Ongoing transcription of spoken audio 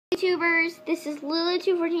YouTubers, this is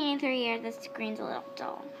Lulu21483 here. The screen's a little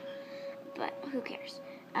dull, but who cares?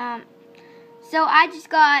 So I just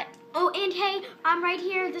got. Oh, and hey, I'm right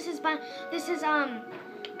here. This is Fluffy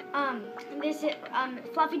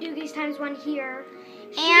Doogies ×1 here.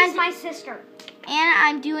 She's my sister. And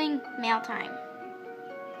I'm doing mail time.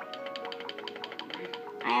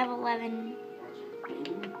 I have 11.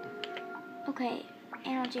 Okay,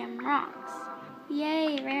 Animal Jam rocks.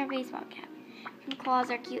 Yay, rare baseball cap. And claws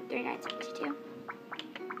are cute, 39.72.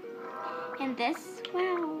 And this,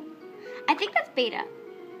 wow. I think that's beta.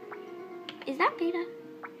 Is that beta?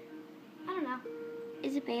 I don't know.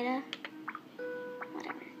 Is it beta?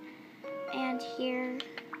 Whatever. And here,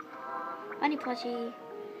 bunny plushie. You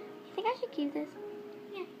think I should keep this?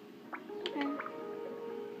 Yeah. Okay.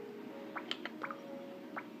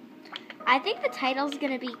 I think the title's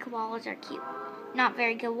gonna be koalas are cute. Not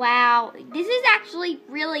very good. Wow. This is actually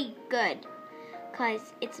really good.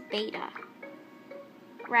 Because it's beta.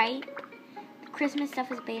 Right? The Christmas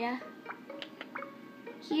stuff is beta.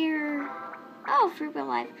 Here. Oh, Fruit Bill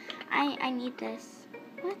Live. I need this.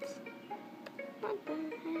 What? What the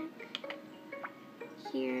heck?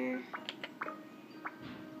 Here.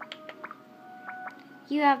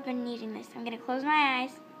 You have been needing this. I'm going to close my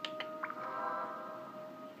eyes.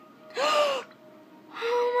 Oh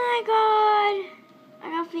my god. I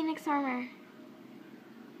got Phoenix armor.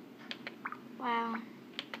 Wow.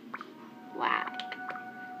 Wow.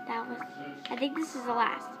 That was... I think this is the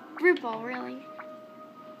last. Fruit Bowl, really.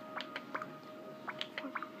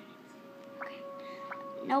 Okay.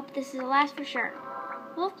 Nope, this is the last for sure.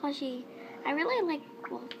 Wolf plushie. I really like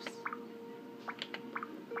wolves.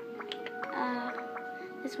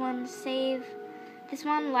 This one save. This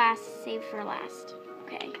one last. Save for last.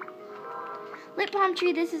 Okay. Lit palm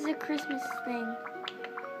tree. This is a Christmas thing.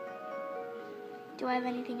 Do I have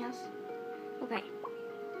anything else? Okay.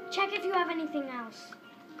 Check if you have anything else.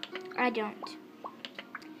 I don't.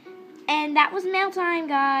 And that was mail time,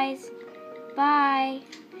 guys. Bye.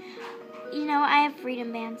 You know, I have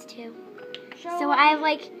freedom bands too. So I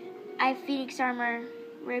have Phoenix armor,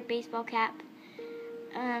 rare baseball cap,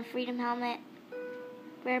 freedom helmet,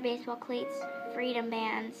 rare baseball cleats, freedom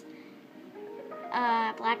bands,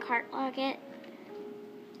 black heart locket,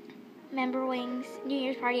 member wings, New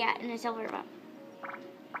Year's party hat, and a silver bow.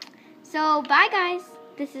 So bye guys.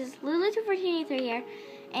 This is Lulu21483 here,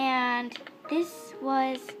 and this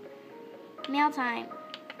was mail time.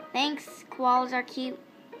 Thanks, koalas are cute.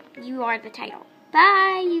 You are the title.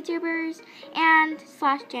 Bye, YouTubers and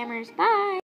 /jammers. Bye.